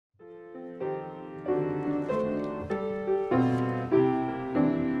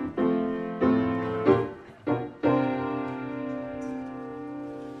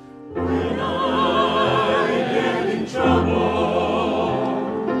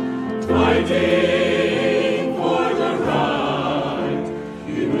fighting for the right.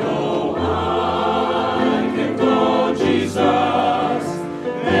 You know I can call Jesus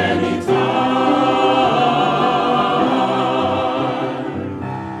anytime.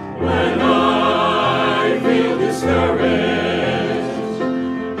 When I feel discouraged,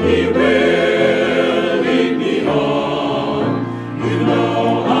 He will lead me on. You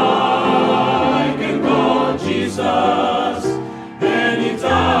know I can call Jesus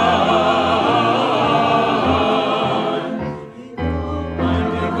anytime. I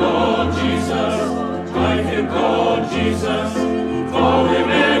can call Jesus. I can call Jesus. Call Him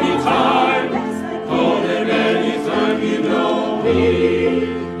anytime. Call Him anytime. You know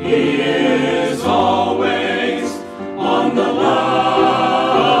He is always on the line.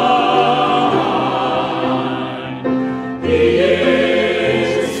 He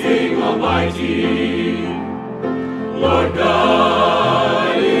is King Almighty. Lord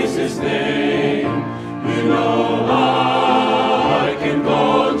God is His name. You know I can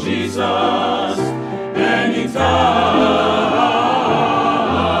call Jesus anytime.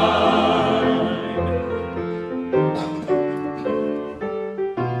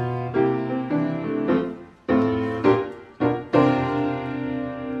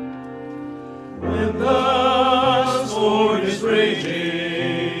 When the storm is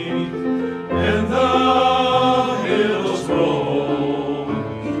raging and the billows roll,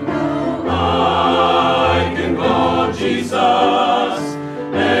 I can call Jesus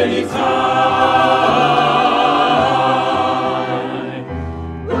anytime.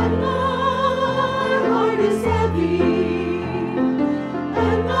 When my heart is heavy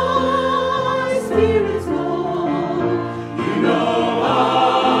and my spirit's low, You know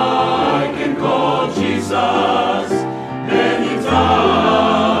I can call Jesus anytime.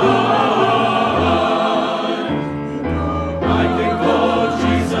 I can call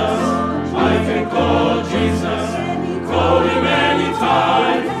Jesus. I can call Jesus. Call Him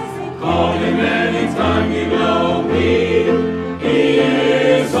anytime. Call Him anytime. You know He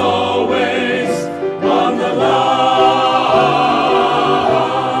is always on the line.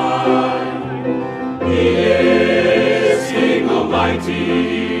 He is King Almighty.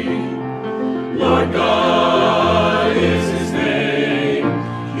 Lord God is His name.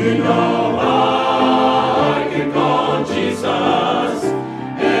 You know I can call Jesus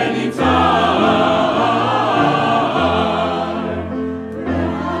anytime.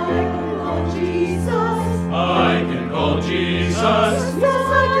 I can call Jesus. I can call Jesus. Yes,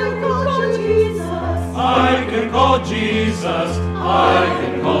 I can call Jesus. I can call Jesus. I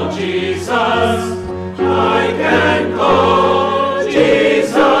can call Jesus. I can call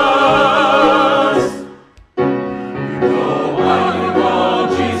Jesus. You know I can call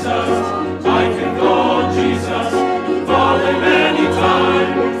Jesus. I can call Jesus. Call Him anytime.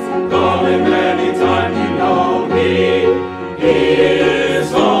 Call Him anytime. You know He is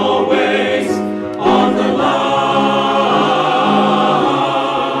always on the line.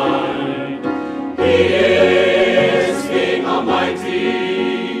 He is King Almighty.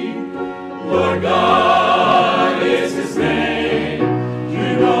 Lord God